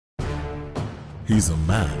He's a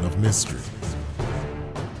man of mystery,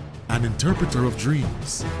 an interpreter of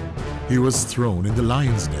dreams. He was thrown in the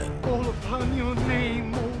lion's den. Call upon your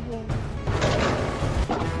name, O Lord.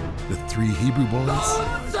 The three Hebrew boys.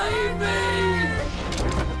 Lord, save me!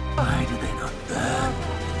 Why do they not burn?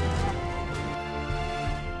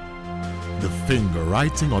 The finger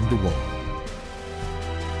writing on the wall.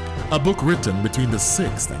 A book written between the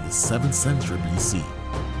 6th and the 7th century BC.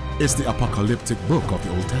 It's the apocalyptic book of the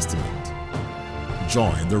Old Testament.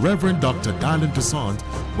 Join the Reverend Dr. Dylan Toussaint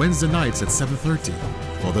Wednesday nights at 7:30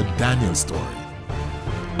 for the Daniel Story.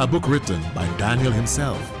 A book written by Daniel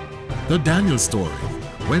himself. The Daniel Story,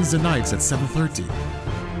 Wednesday nights at 7:30.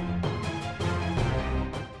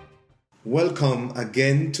 Welcome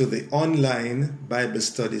again to the online Bible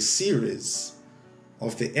study series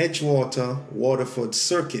of the Edgewater Waterford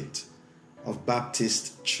Circuit of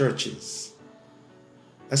Baptist Churches.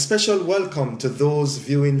 A special welcome to those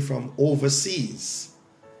viewing from overseas.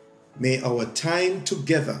 May our time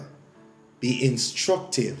together be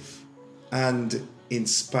instructive and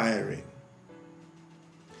inspiring.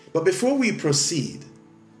 But before we proceed,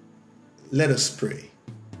 let us pray.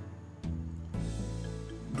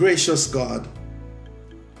 Gracious God,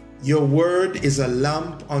 your word is a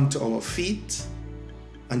lamp unto our feet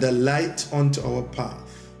and a light unto our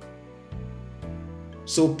path.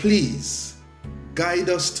 So please, guide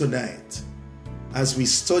us tonight as we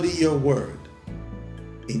study your word.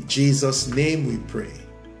 In Jesus' name we pray.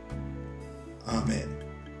 Amen.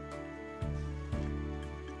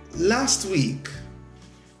 Last week,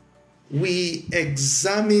 we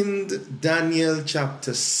examined Daniel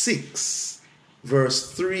chapter 6,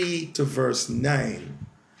 verse 3 to verse 9,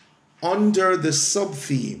 under the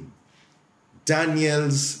sub-theme,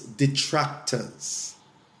 Daniel's detractors.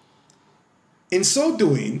 In so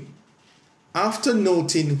doing, after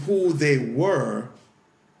noting who they were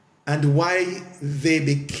and why they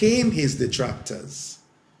became his detractors,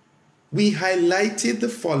 we highlighted the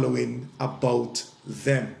following about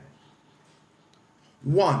them.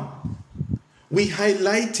 1. We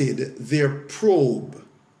highlighted their probe.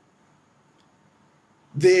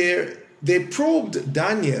 They probed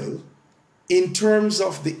Daniel in terms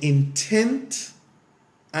of the intent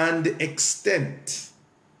and extent.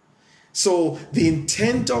 So the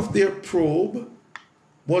intent of their probe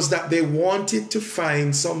was that they wanted to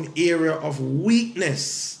find some area of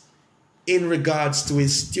weakness in regards to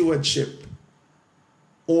his stewardship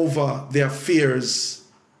over the affairs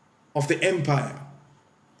of the empire.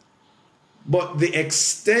 But the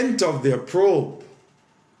extent of their probe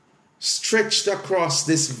stretched across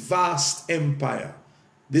this vast empire,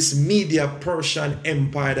 this Medo-Persian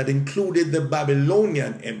empire that included the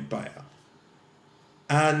Babylonian Empire.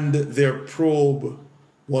 And their probe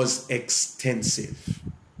was extensive.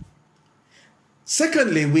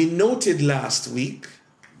 Secondly, we noted last week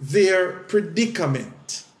their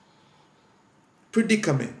predicament.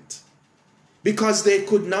 Because they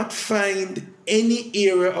could not find any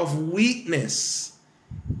area of weakness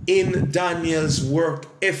in Daniel's work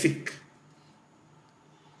ethic.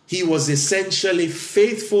 He was essentially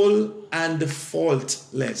faithful and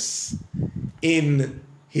faultless in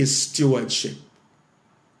his stewardship.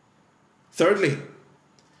 Thirdly,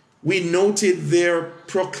 we noted their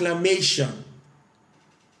proclamation.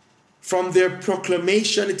 From their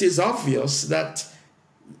proclamation, it is obvious that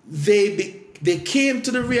they came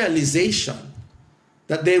to the realization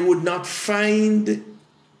that they would not find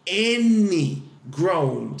any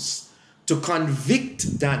grounds to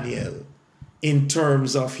convict Daniel in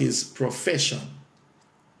terms of his profession.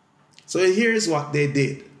 So here's what they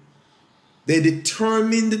did. They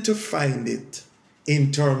determined to find it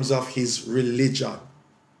in terms of his religion.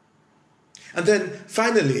 And then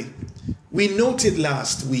finally, we noted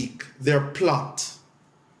last week their plot.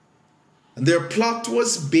 And their plot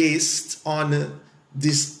was based on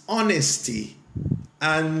dishonesty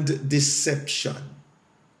and deception.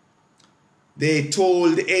 They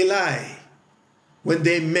told a lie when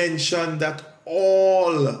they mentioned that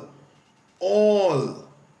all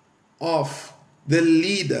of the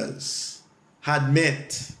leaders had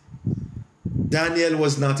met. Daniel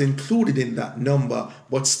was not included in that number,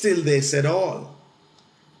 but still they said all.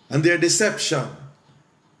 And their deception,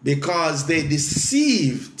 because they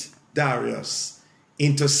deceived Darius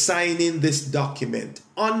into signing this document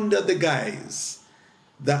under the guise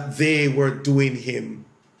that they were doing him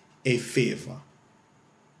a favor.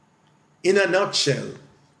 In a nutshell,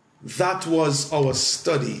 that was our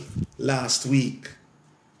study last week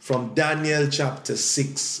from Daniel chapter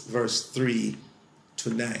 6, verse 3 to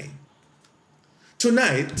 9.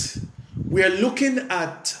 Tonight, we are looking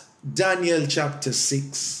at Daniel chapter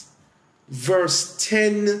 6, verse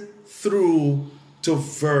 10 through to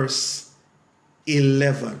verse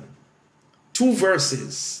 11. Two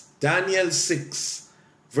verses, Daniel 6,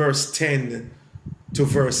 verse 10 to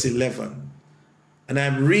verse 11. And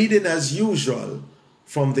I'm reading as usual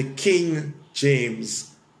from the King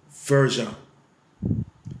James Version.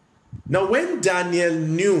 Now when Daniel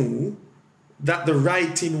knew that the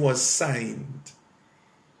writing was signed,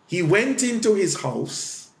 he went into his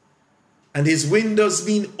house, and his windows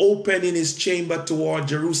being open in his chamber toward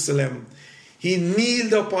Jerusalem, he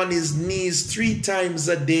kneeled upon his knees 3 times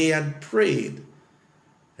a day and prayed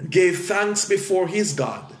and gave thanks before his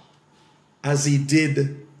God, as he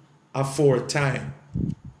did aforetime.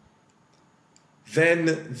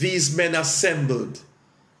 Then these men assembled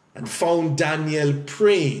and found Daniel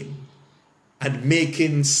praying and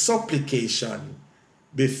making supplication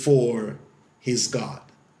before his God.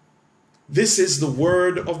 This is the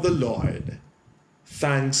word of the Lord.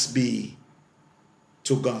 Thanks be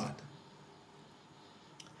to God.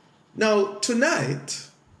 Now, tonight,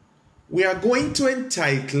 we are going to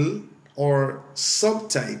entitle or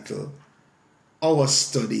subtitle our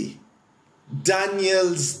study,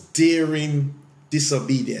 Daniel's Daring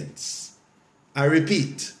Disobedience. I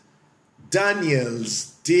repeat,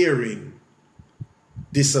 Daniel's Daring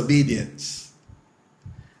Disobedience.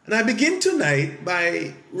 And I begin tonight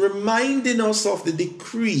by reminding us of the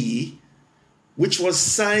decree which was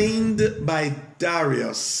signed by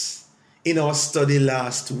Darius in our study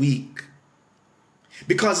last week.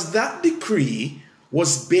 Because that decree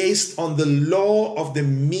was based on the law of the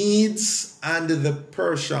Medes and the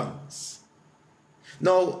Persians.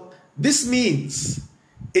 Now, this means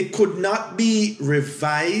it could not be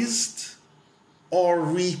revised or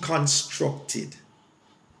reconstructed.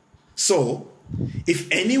 So, if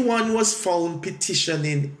anyone was found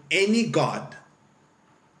petitioning any god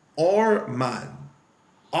or man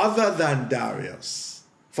other than Darius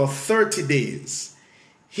for 30 days,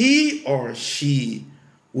 he or she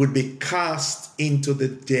would be cast into the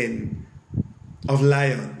den of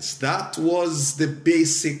lions. That was the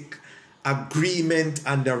basic agreement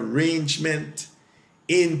and arrangement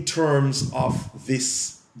in terms of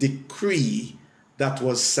this decree that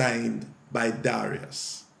was signed by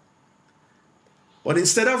Darius. But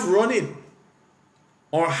instead of running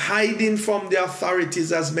or hiding from the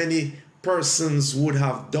authorities as many persons would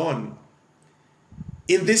have done,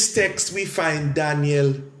 in this text we find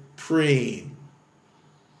Daniel praying.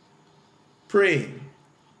 Praying.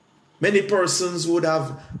 Many persons would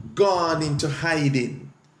have gone into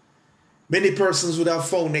hiding. Many persons would have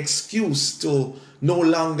found excuse to no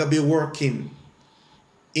longer be working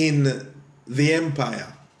in the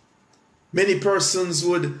empire. Many persons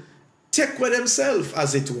would take with themselves,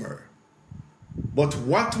 as it were. But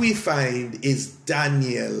what we find is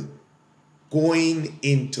Daniel going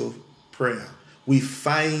into prayer. We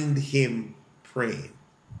find him praying.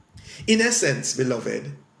 In essence,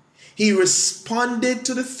 beloved, he responded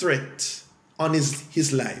to the threat on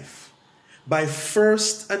his life by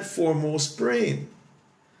first and foremost praying.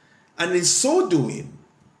 And in so doing,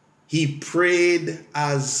 he prayed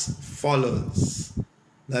as follows.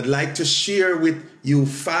 And I'd like to share with you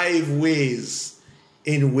 5 ways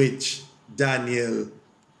in which Daniel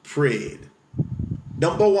prayed.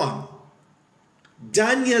 Number 1,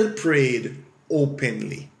 Daniel prayed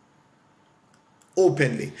openly.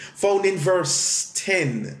 Openly. Found in verse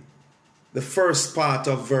 10, the first part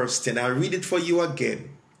of verse 10. I'll read it for you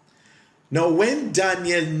again. Now, when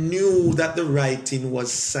Daniel knew that the writing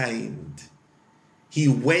was signed, he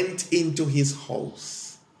went into his house,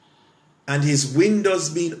 and his windows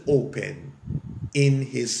being open in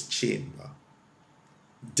his chamber.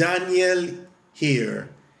 Daniel here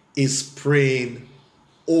is praying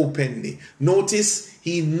openly. Notice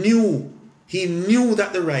he knew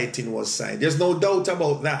that the writing was signed. There's no doubt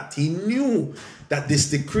about that. He knew that this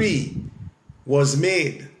decree was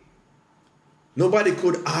made. Nobody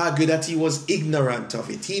could argue that he was ignorant of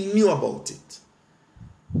it. He knew about it.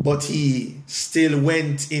 But he still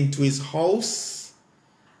went into his house,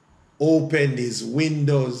 opened his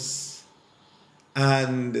windows,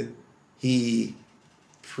 and he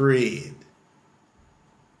prayed.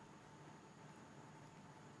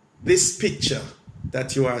 This picture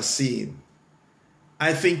that you are seeing,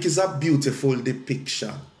 I think, is a beautiful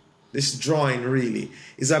depiction. This drawing really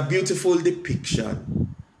is a beautiful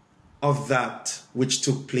depiction of that which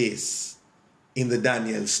took place in the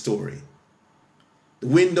Daniel story. The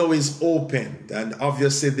window is opened, and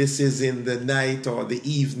obviously this is in the night or the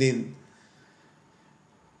evening.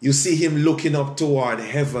 You see him looking up toward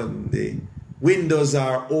heaven. The windows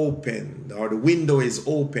are opened, or the window is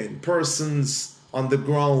open. Persons on the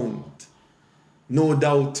ground, no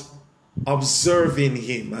doubt observing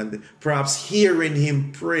him and perhaps hearing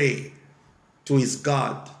him pray to his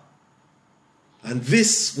God. And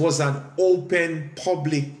this was an open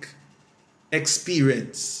public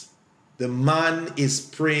experience. The man is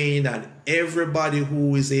praying, and everybody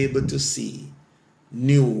who is able to see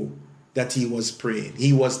knew that he was praying.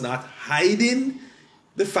 He was not hiding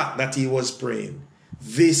the fact that he was praying.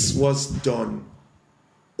 This was done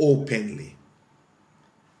openly.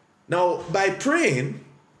 Now, by praying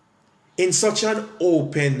in such an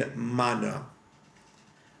open manner,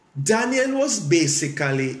 Daniel was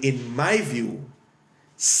basically, in my view,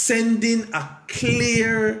 sending a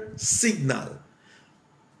clear signal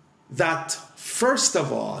that, first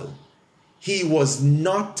of all, he was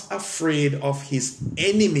not afraid of his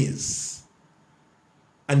enemies.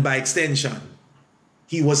 And by extension,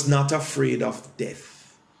 he was not afraid of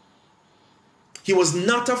death. He was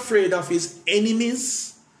not afraid of his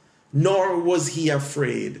enemies, nor was he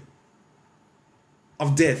afraid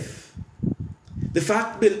of death. The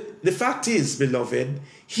fact is, beloved,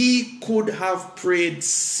 he could have prayed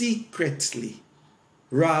secretly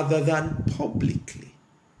rather than publicly.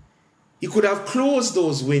 He could have closed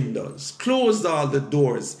those windows, closed all the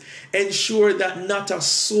doors, ensured that not a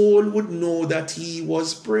soul would know that he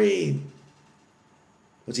was praying.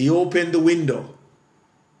 But he opened the window,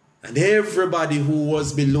 and everybody who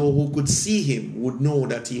was below who could see him would know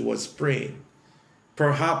that he was praying.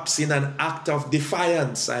 Perhaps in an act of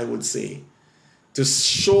defiance, I would say, to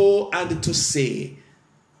show and to say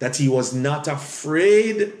that he was not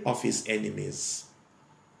afraid of his enemies,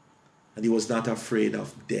 and he was not afraid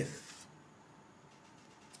of death.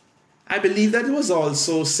 I believe that he was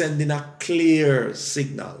also sending a clear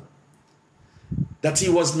signal that he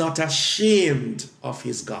was not ashamed of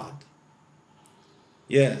his God.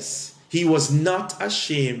 Yes, he was not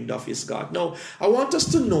ashamed of his God. Now, I want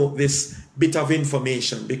us to note this bit of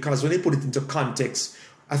information, because when you put it into context,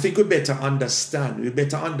 I think we better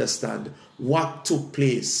understand what took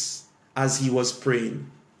place as he was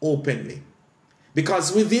praying openly.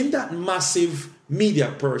 Because within that massive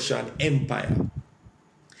Medo-Persian empire,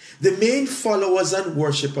 the main followers and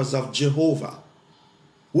worshippers of Jehovah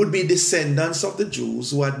would be descendants of the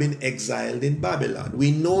Jews who had been exiled in Babylon.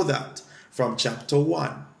 We know that from chapter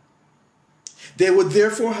 1. They would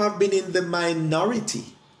therefore have been in the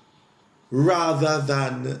minority rather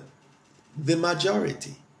than the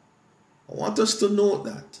majority. I want us to note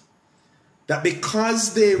that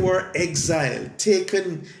because they were exiled,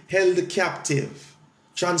 taken, held captive,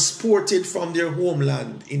 transported from their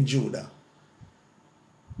homeland in Judah,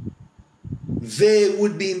 they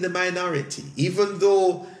would be in the minority. Even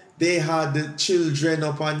though they had children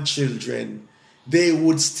upon children, they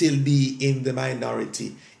would still be in the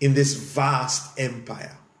minority in this vast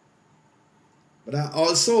empire. But I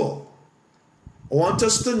want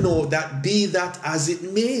us to know that, be that as it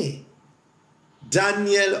may,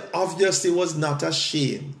 Daniel obviously was not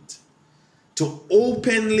ashamed to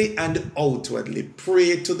openly and outwardly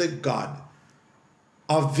pray to the God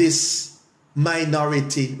of this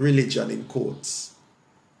minority religion, in quotes.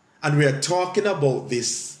 And we are talking about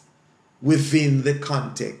this within the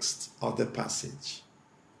context of the passage.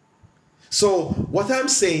 So what I'm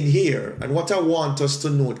saying here, and what I want us to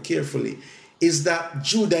note carefully, is that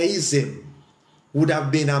Judaism would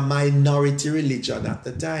have been a minority religion at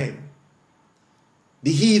the time.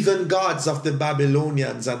 The heathen gods of the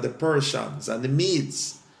Babylonians and the Persians and the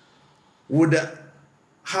Medes would have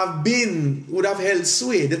held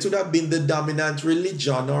sway. That would have been the dominant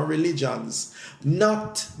religion or religions,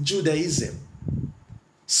 not Judaism.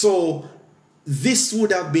 So this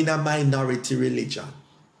would have been a minority religion.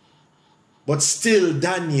 But still,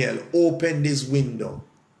 Daniel opened his window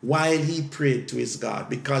while he prayed to his God,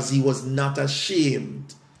 because he was not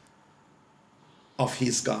ashamed of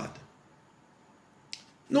his God.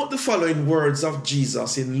 Note the following words of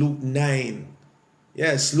Jesus in Luke 9.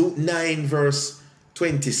 Yes, Luke 9 verse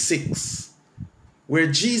 26, where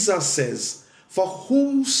Jesus says, "For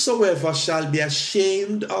whosoever shall be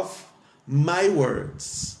ashamed of my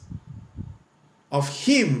words, of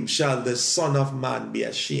him shall the Son of Man be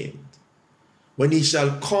ashamed, when he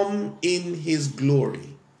shall come in his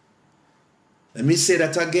glory." Let me say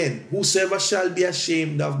that again. Whosoever shall be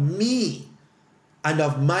ashamed of me and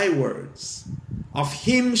of my words, of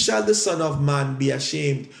him shall the Son of Man be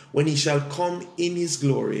ashamed, when he shall come in his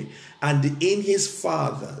glory and in his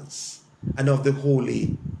Father's and of the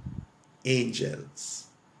holy angels.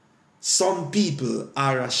 Some people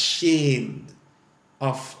are ashamed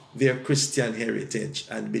of their Christian heritage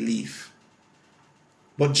and belief.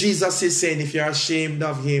 But Jesus is saying, if you're ashamed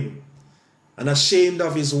of him and ashamed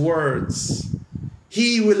of his words,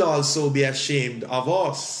 he will also be ashamed of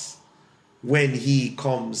us when he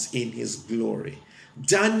comes in his glory.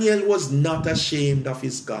 Daniel was not ashamed of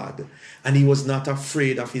his God, and he was not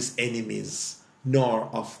afraid of his enemies, nor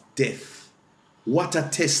of death. What a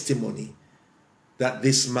testimony that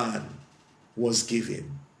this man was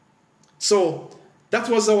giving. So that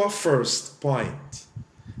was our first point,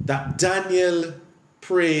 that Daniel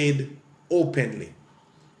prayed openly.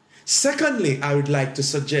 Secondly, I would like to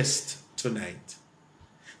suggest tonight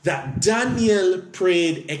that Daniel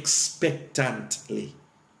prayed expectantly.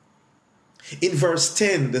 In verse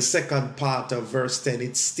 10, the second part of verse 10,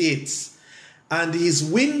 it states, and his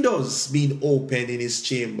windows being opened in his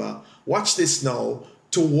chamber, watch this now,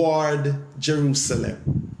 toward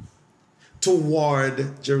Jerusalem.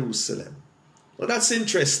 Toward Jerusalem. Well, that's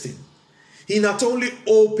interesting. He not only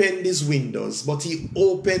opened his windows, but he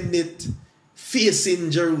opened it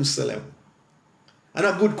facing Jerusalem. And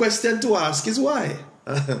a good question to ask is why?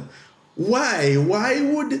 Why? Why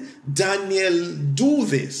would Daniel do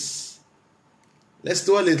this? Let's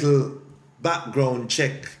do a little background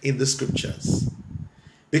check in the scriptures.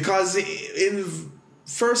 Because in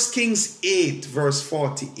 1 Kings 8, verse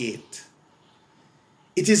 48,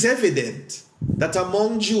 it is evident that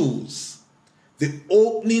among Jews, the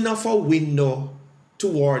opening of a window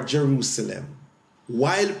toward Jerusalem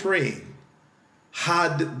while praying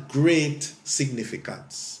had great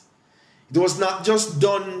significance. It was not just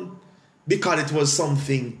done because it was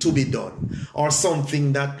something to be done or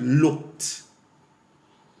something that looked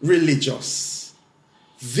religious.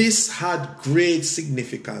 This had great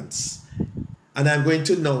significance. And I'm going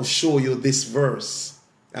to now show you this verse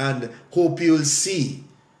and hope you'll see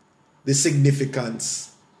the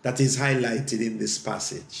significance that is highlighted in this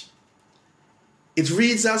passage. It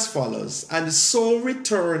reads as follows, and so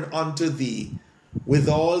return unto thee with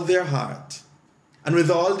all their heart and with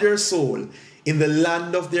all their soul in the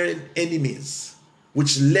land of their enemies,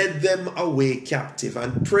 which led them away captive,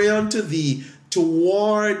 and pray unto thee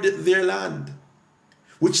toward their land,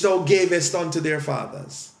 which thou gavest unto their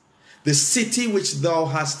fathers, the city which thou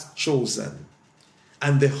hast chosen,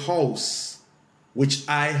 and the house which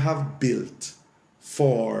I have built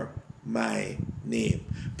for my name.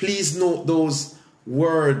 Please note those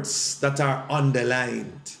words that are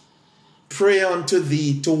underlined. Pray unto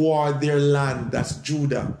thee toward their land, that's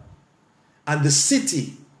Judah, and the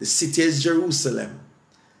city is Jerusalem,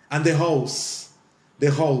 and the house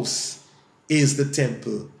is the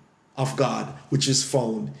temple of God, which is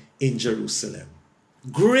found in Jerusalem.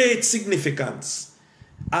 Great significance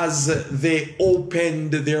as they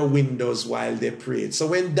opened their windows while they prayed. So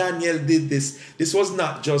when Daniel did this, this was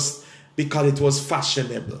not just because it was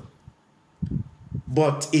fashionable,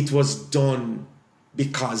 but it was done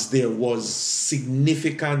because there was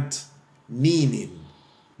significant meaning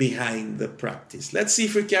behind the practice. Let's see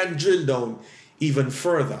if we can drill down even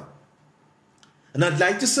further. And I'd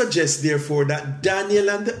like to suggest, therefore, that Daniel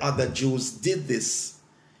and the other Jews did this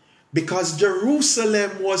because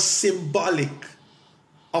Jerusalem was symbolic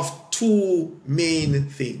of two main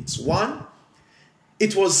things. One,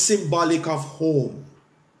 it was symbolic of home,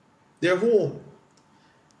 their home.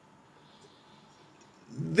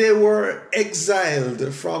 They were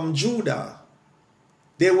exiled from Judah.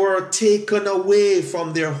 They were taken away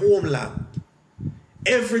from their homeland.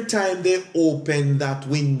 Every time they opened that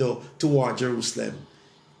window toward Jerusalem,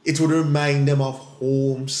 it would remind them of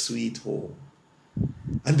home, sweet home.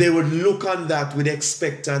 And they would look on that with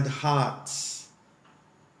expectant hearts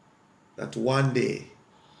that one day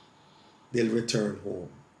they'll return home.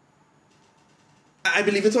 I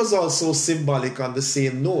believe it was also symbolic on the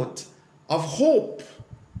same note of hope.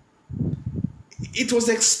 It was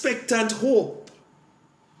expectant hope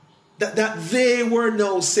that they were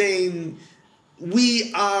now saying,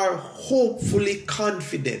 we are hopefully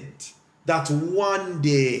confident that one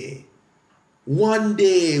day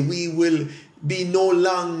we will be no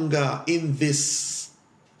longer in this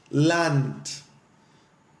land.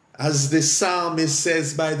 As the psalmist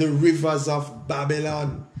says, by the rivers of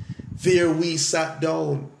Babylon, there we sat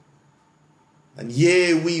down. And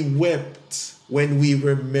yea, we wept when we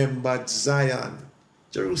remembered Zion,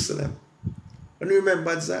 Jerusalem. When we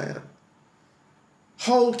remembered Zion.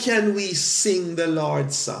 How can we sing the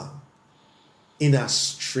Lord's song in a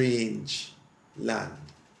strange land?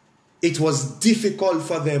 It was difficult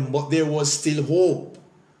for them, but there was still hope.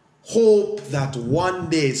 Hope that one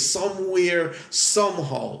day, somewhere,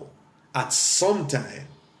 somehow, at some time,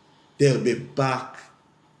 they'll be back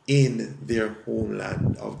in their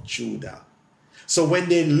homeland of Judah. So when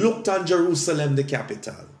they looked on Jerusalem, the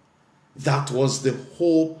capital, that was the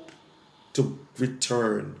hope to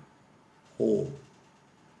return home.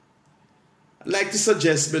 I'd like to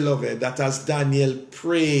suggest, beloved, that as Daniel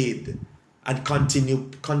prayed and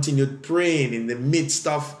continued praying in the midst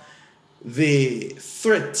of the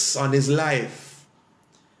threats on his life.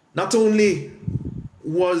 Not only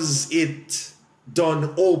was it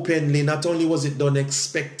done openly, not only was it done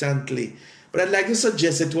expectantly, but I'd like to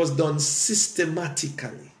suggest it was done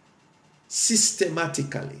systematically.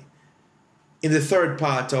 Systematically. In the third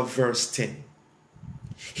part of verse 10.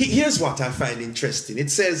 Here's what I find interesting.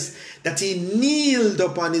 It says that he kneeled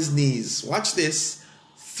upon his knees. Watch this.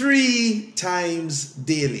 3 times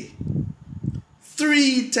daily.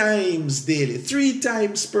 3 times daily. 3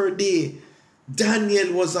 times per day.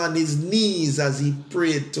 Daniel was on his knees as he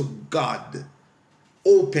prayed to God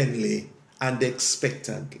openly and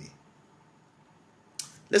expectantly.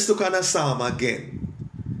 Let's look at a psalm again.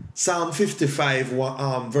 Psalm 55,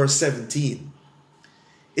 verse 17.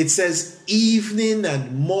 It says, evening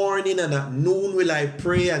and morning and at noon will I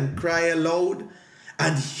pray and cry aloud,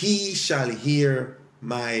 and he shall hear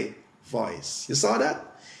my voice. You saw that?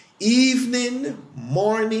 Evening,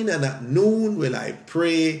 morning, and at noon will I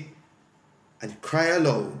pray and cry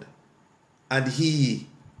aloud, and he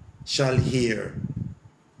shall hear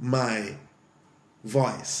my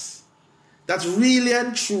voice. That's really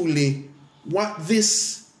and truly what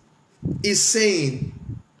this is saying,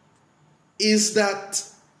 is that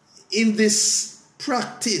in this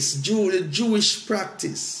practice, Jewish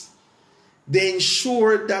practice, they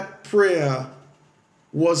ensured that prayer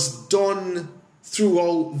was done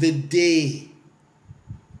throughout the day,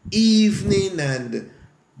 evening and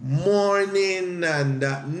morning and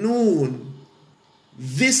at noon.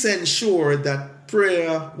 This ensured that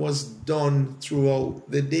prayer was done throughout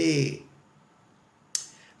the day.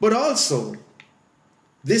 But also,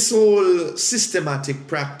 this whole systematic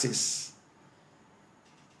practice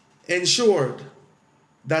ensured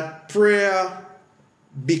that prayer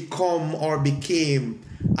became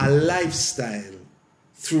a lifestyle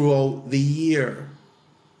throughout the year.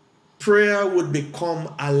 Prayer would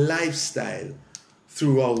become a lifestyle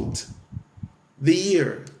throughout the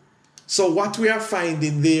year. So what we are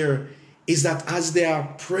finding there is that as they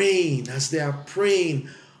are praying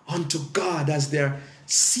unto God, as they are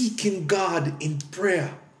seeking God in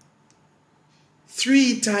prayer,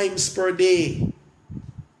 3 times per day,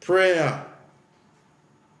 prayer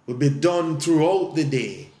would be done throughout the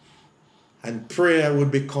day, and prayer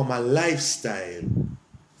would become a lifestyle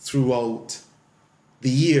throughout the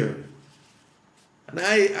year. And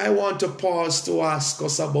I want to pause to ask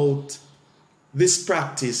us about this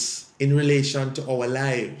practice in relation to our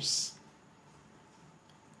lives.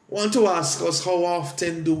 I want to ask us, how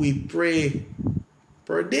often do we pray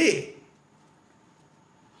per day?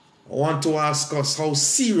 I want to ask us, how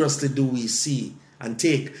seriously do we see and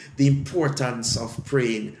take the importance of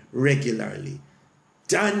praying regularly?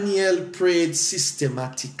 Daniel prayed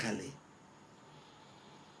systematically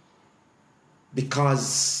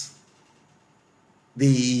because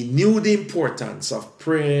he knew the importance of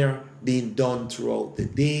prayer being done throughout the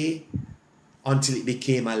day until it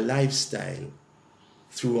became a lifestyle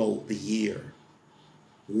throughout the year.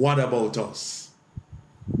 What about us?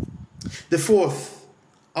 The fourth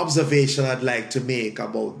observation I'd like to make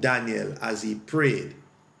about Daniel as he prayed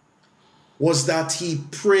was that he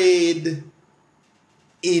prayed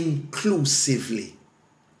inclusively.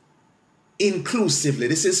 Inclusively.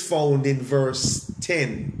 This is found in verse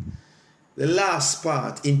 10, the last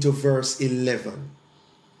part into verse 11.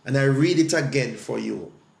 And I read it again for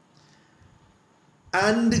you.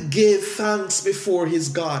 And gave thanks before his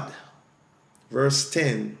God. Verse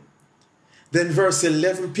 10. Then verse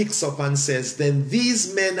 11 picks up and says, then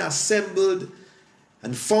these men assembled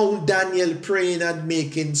and found Daniel praying and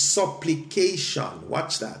making supplication.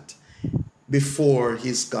 Watch that. Before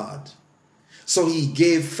his God. So he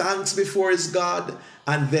gave thanks before his God,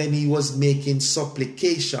 and then he was making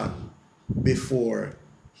supplication before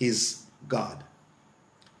his God.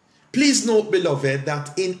 Please note, beloved,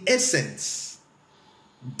 that in essence,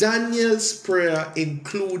 Daniel's prayer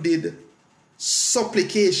included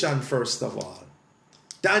supplication first of all.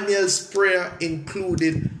 Daniel's prayer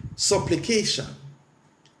included supplication.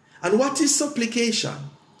 And what is supplication?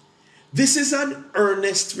 This is an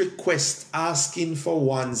earnest request asking for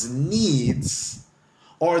one's needs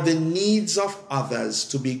or the needs of others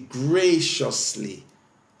to be graciously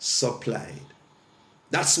supplied.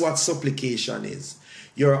 That's what supplication is.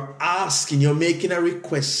 You're asking, you're making a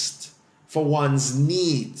request for one's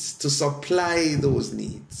needs, to supply those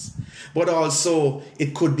needs. But also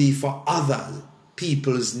it could be for other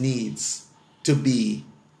people's needs to be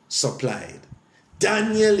supplied.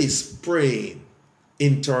 Daniel is praying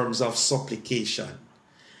in terms of supplication.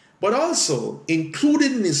 But also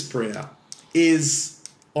included in his prayer is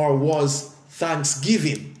or was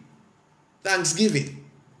thanksgiving. Thanksgiving.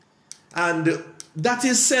 And that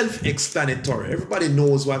is self-explanatory. Everybody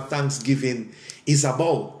knows what Thanksgiving is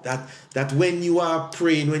about. That when you are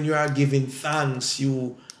praying, when you are giving thanks,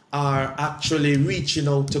 you are actually reaching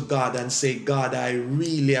out to God and say, God, I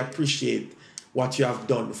really appreciate what you have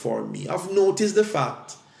done for me. I've noticed the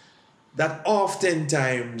fact that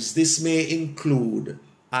oftentimes this may include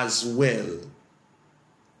as well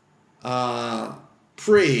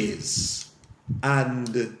praise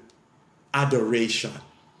and adoration.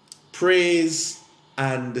 Praise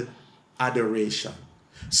and adoration.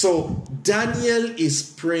 So Daniel is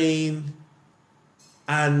praying,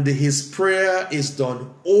 and his prayer is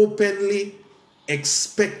done openly,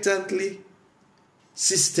 expectantly,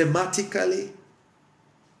 systematically,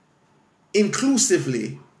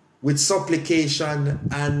 inclusively, with supplication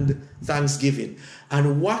and thanksgiving.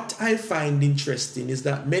 And what I find interesting is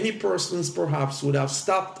that many persons perhaps would have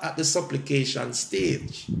stopped at the supplication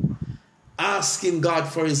stage, asking God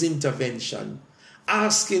for his intervention,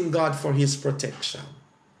 asking God for his protection.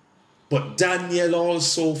 But Daniel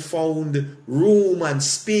also found room and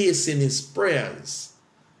space in his prayers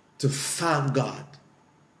to thank God,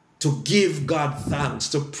 to give God thanks,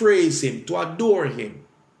 to praise him, to adore him,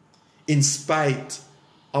 in spite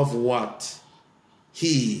of what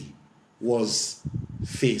he was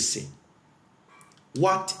facing.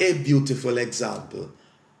 What a beautiful example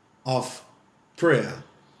of prayer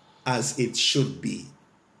as it should be.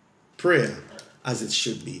 Prayer as it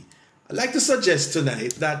should be. I'd like to suggest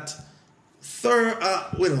tonight that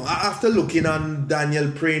after looking on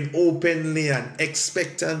Daniel praying openly and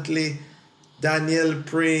expectantly, Daniel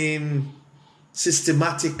praying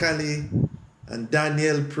systematically, and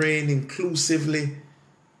Daniel praying inclusively,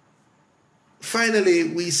 finally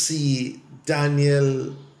we see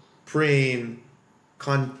Daniel praying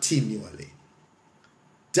continually.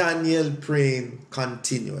 Daniel praying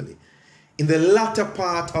continually. In the latter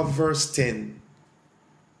part of verse 10,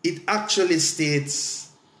 it actually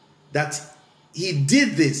states that he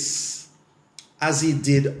did this as he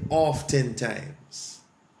did oftentimes.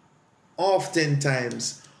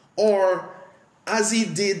 Oftentimes, or as he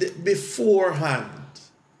did beforehand,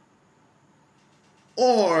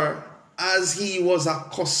 or as he was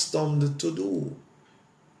accustomed to do.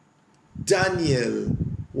 Daniel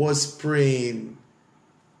was praying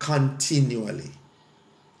continually.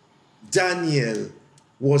 Daniel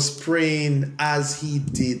was praying as he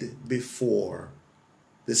did before.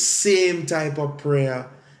 The same type of prayer,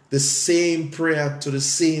 the same prayer to the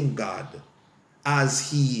same God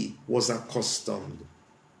as he was accustomed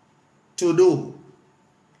to do.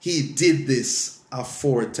 He did this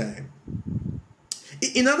aforetime.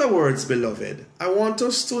 In other words, beloved, I want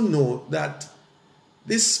us to note that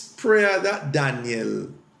this prayer that Daniel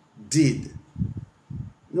did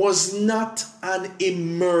was not an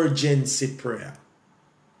emergency prayer.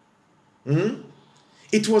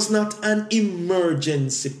 It was not an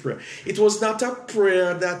emergency prayer. It was not a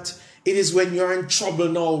prayer that it is when you're in trouble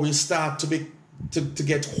now we start to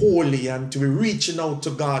get holy and to be reaching out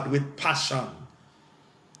to God with passion.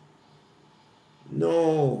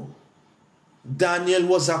 No. Daniel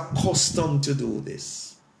was accustomed to do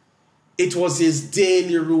this. It was his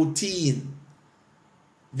daily routine.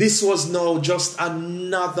 This was now just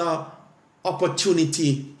another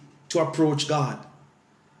opportunity to approach God.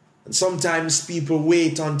 And sometimes people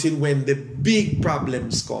wait until when the big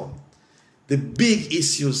problems come, the big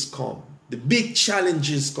issues come, the big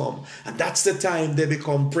challenges come, and that's the time they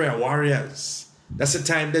become prayer warriors. That's the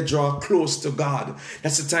time they draw close to God.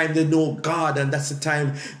 That's the time they know God, and that's the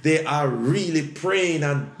time they are really praying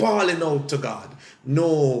and bawling out to God.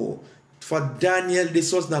 No, for Daniel,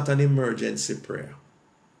 this was not an emergency prayer.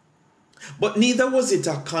 But neither was it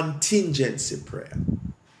a contingency prayer.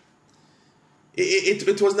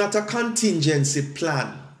 It was not a contingency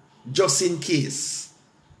plan, just in case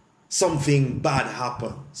something bad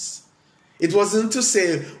happens. It wasn't to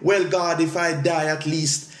say, well, God, if I die, at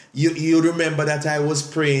least you remember that I was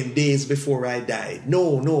praying days before I died.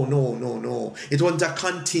 No. It wasn't a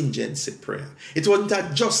contingency prayer. It wasn't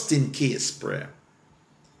a just in case prayer.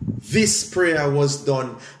 This prayer was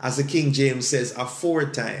done, as the King James says,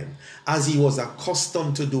 aforetime, as he was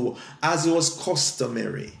accustomed to do, as it was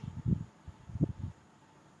customary.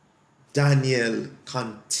 Daniel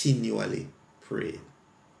continually prayed.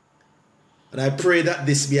 And I pray that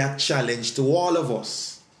this be a challenge to all of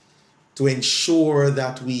us to ensure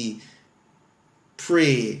that we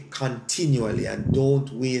pray continually and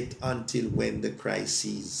don't wait until when the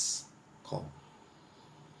crises come.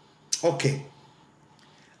 Okay.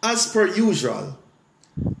 As per usual,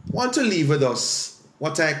 I want to leave with us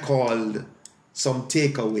what I called some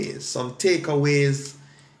takeaways. Some takeaways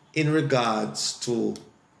in regards to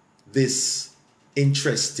this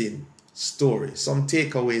interesting story. Some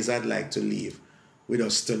takeaways I'd like to leave with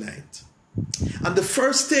us tonight. And the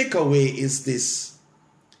first takeaway is this: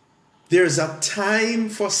 there's a time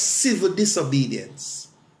for civil disobedience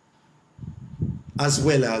as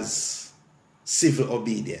well as civil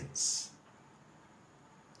obedience.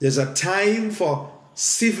 There's a time for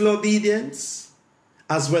civil obedience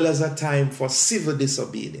as well as a time for civil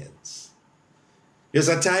disobedience. There's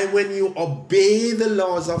a time when you obey the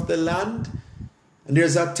laws of the land, and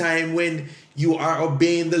there's a time when you are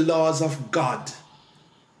obeying the laws of God,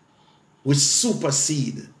 which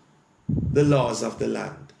supersede the laws of the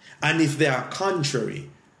land. And if they are contrary,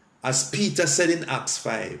 as Peter said in Acts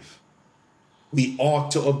 5, we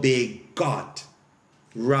ought to obey God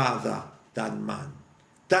rather than man.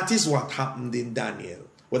 That is what happened in Daniel.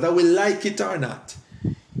 Whether we like it or not,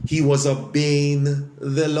 he was obeying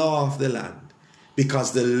the law of the land,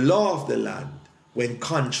 because the law of the land went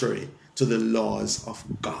contrary to the laws of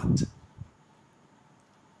God.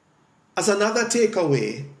 As another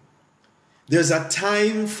takeaway, there's a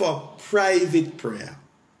time for private prayer.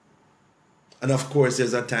 And of course,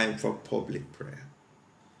 there's a time for public prayer.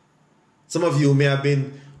 Some of you may have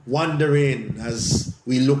been wondering, as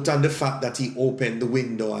we looked on the fact that he opened the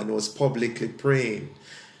window and was publicly praying,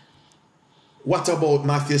 what about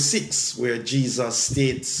Matthew 6, where Jesus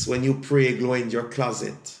states, when you pray, go in your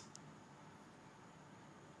closet?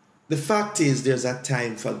 The fact is, there's a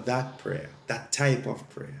time for that prayer, that type of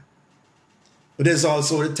prayer. But there's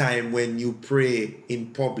also a time when you pray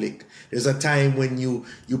in public. There's a time when you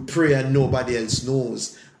pray and nobody else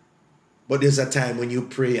knows. But there's a time when you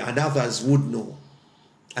pray and others would know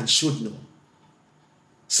and should know.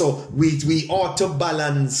 So we ought to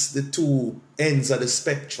balance the two ends of the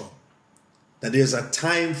spectrum. That there's a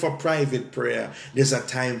time for private prayer, there's a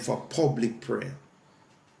time for public prayer.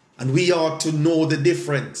 And we ought to know the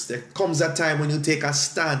difference. There comes a time when you take a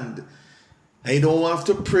stand, and you don't have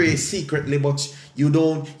to pray secretly, but you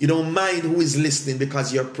don't mind who is listening,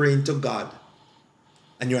 because you're praying to God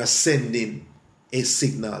and you are sending a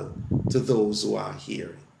signal to those who are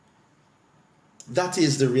hearing. That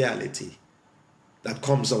is the reality that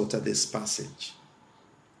comes out of this passage.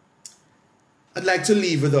 I'd like to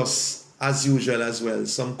leave with us, as usual as well,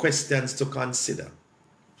 some questions to consider.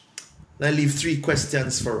 And I leave 3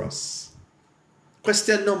 questions for us.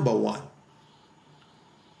 Question number 1.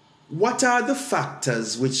 What are the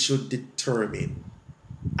factors which should determine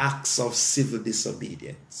acts of civil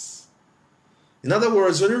disobedience? In other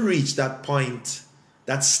words, when we reach that point,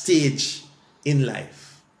 that stage in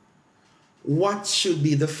life, what should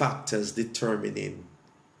be the factors determining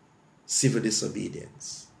civil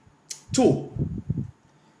disobedience? 2,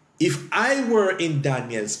 if I were in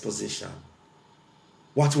Daniel's position,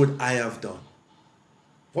 what would I have done?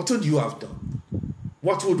 What would you have done?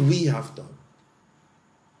 What would we have done?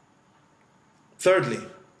 Thirdly,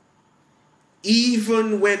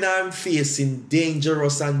 even when I'm facing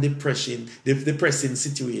dangerous and depressing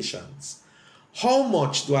situations, how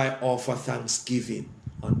much do I offer thanksgiving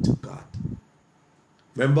unto God?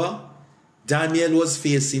 Remember, Daniel was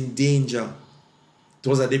facing danger. It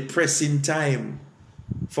was a depressing time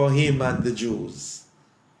for him and the Jews.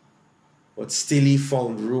 But still he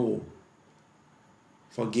found room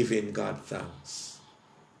for giving God thanks.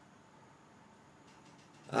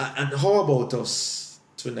 And how about us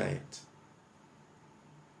tonight?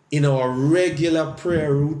 In our regular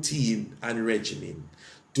prayer routine and regimen,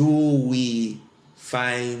 do we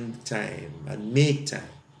find time and make time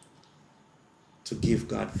to give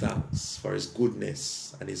God thanks for his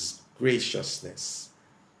goodness and his graciousness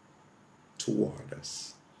toward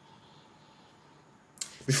us?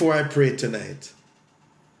 Before I pray tonight,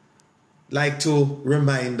 I'd like to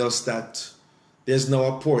remind us that there's now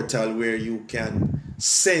a portal where you can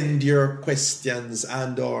send your questions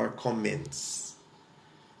and or comments.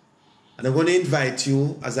 And I'm going to invite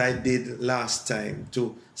you, as I did last time,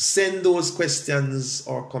 to send those questions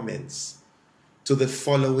or comments to the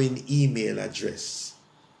following email address: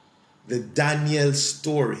 the Daniel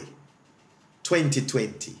Story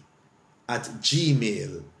 2020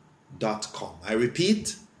 @gmail.com. I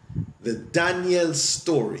repeat, the Daniel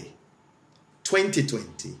Story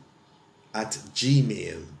 2020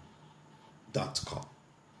 @gmail.com.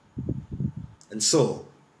 And so,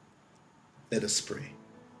 let us pray.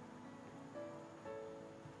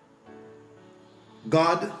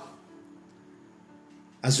 God,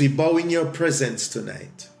 as we bow in your presence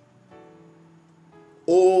tonight,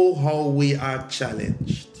 oh, how we are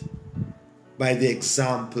challenged by the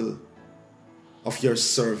example of your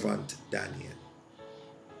servant Daniel.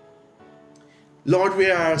 Lord, we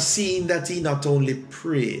are seeing that he not only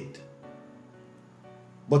prayed,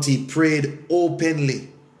 but he prayed openly,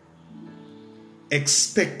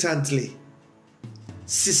 expectantly,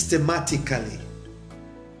 systematically,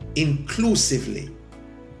 inclusively,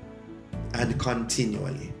 and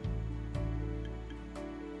continually.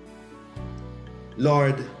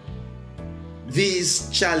 Lord, these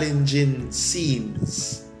challenging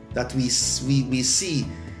scenes that we see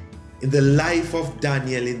in the life of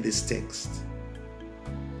Daniel in this text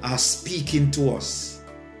are speaking to us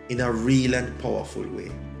in a real and powerful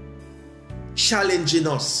way, challenging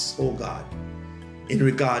us, oh God, in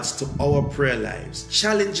regards to our prayer lives,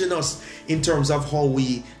 challenging us in terms of how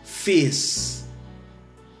we face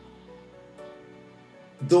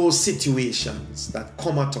those situations that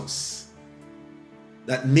come at us,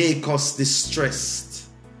 that make us distressed,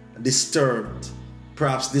 disturbed,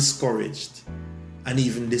 perhaps discouraged, and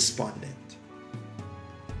even despondent.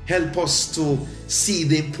 Help us to see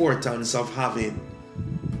the importance of having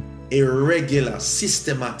a regular,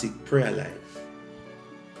 systematic prayer life,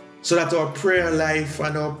 so that our prayer life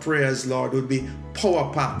and our prayers, Lord, would be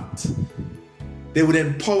power-packed. They would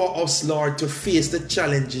empower us, Lord, to face the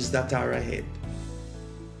challenges that are ahead.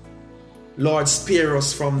 Lord, spare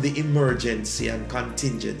us from the emergency and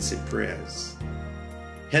contingency prayers.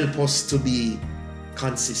 Help us to be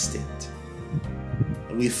consistent.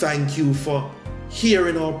 And we thank you for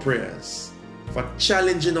hearing our prayers, for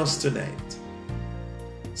challenging us tonight.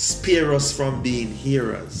 Spare us from being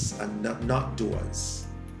hearers and not doers.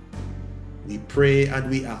 We pray and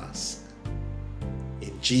we ask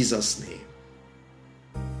in Jesus' name.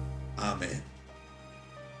 Amen.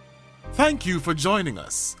 Thank you for joining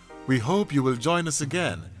us. We hope you will join us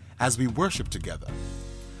again as we worship together.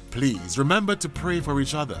 Please remember to pray for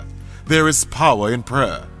each other. There is power in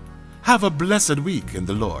prayer. Have a blessed week in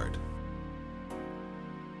the Lord.